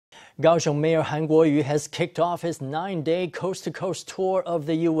Kaohsiung Mayor Han Kuo-yu has kicked off his 9-day coast-to-coast tour of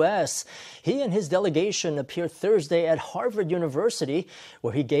the U.S. He and his delegation appeared Thursday at Harvard University,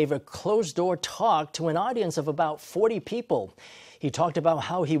 where he gave a closed-door talk to an audience of about 40 people. He talked about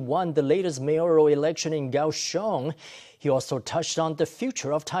how he won the latest mayoral election in Kaohsiung. He also touched on the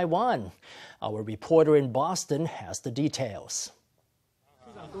future of Taiwan. Our reporter in Boston has the details.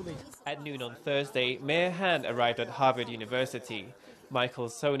 At noon on Thursday, Mayor Han arrived at Harvard University. Michael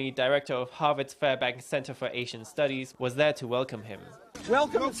Szonyi, director of Harvard's Fairbank Center for Asian Studies, was there to welcome him.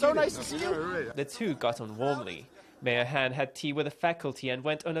 Welcome, it's so nice to see you. The two got on warmly. Mayor Han had tea with the faculty and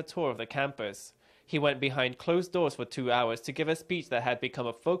went on a tour of the campus. He went behind closed doors for 2 hours to give a speech that had become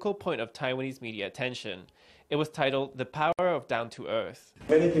a focal point of Taiwanese media attention. It was titled "The Power of Down to Earth."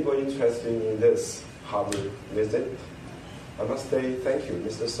 Many people interested in this Harvard visit. I must say thank you,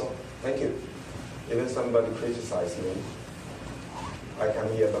 Mr. Song. Thank you. Even somebody criticized me. I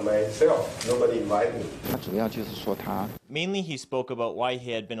come here by myself. Nobody invited me. Mainly he spoke about why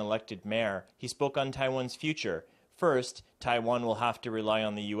he had been elected mayor. He spoke on Taiwan's future. First, Taiwan will have to rely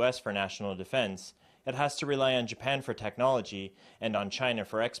on the U.S. for national defense. It has to rely on Japan for technology and on China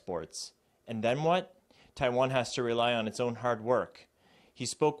for exports. And then what? Taiwan has to rely on its own hard work. He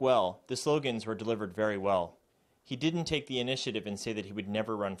spoke well. The slogans were delivered very well. He didn't take the initiative and say that he would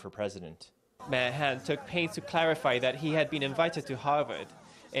never run for president. Mayor Han took pains to clarify that he had been invited to Harvard.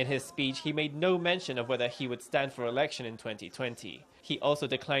 In his speech, he made no mention of whether he would stand for election in 2020. He also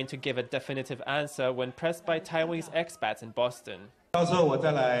declined to give a definitive answer when pressed by Taiwanese expats in Boston.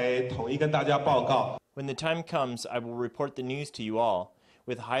 When the time comes, I will report the news to you all.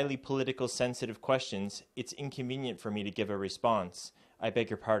 With highly political sensitive questions, it's inconvenient for me to give a response. I beg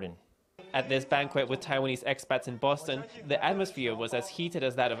your pardon. At this banquet with Taiwanese expats in Boston, the atmosphere was as heated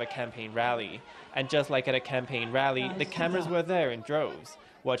as that of a campaign rally. And just like at a campaign rally, the cameras were there in droves,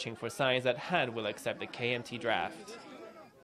 watching for signs that Han will accept the KMT draft.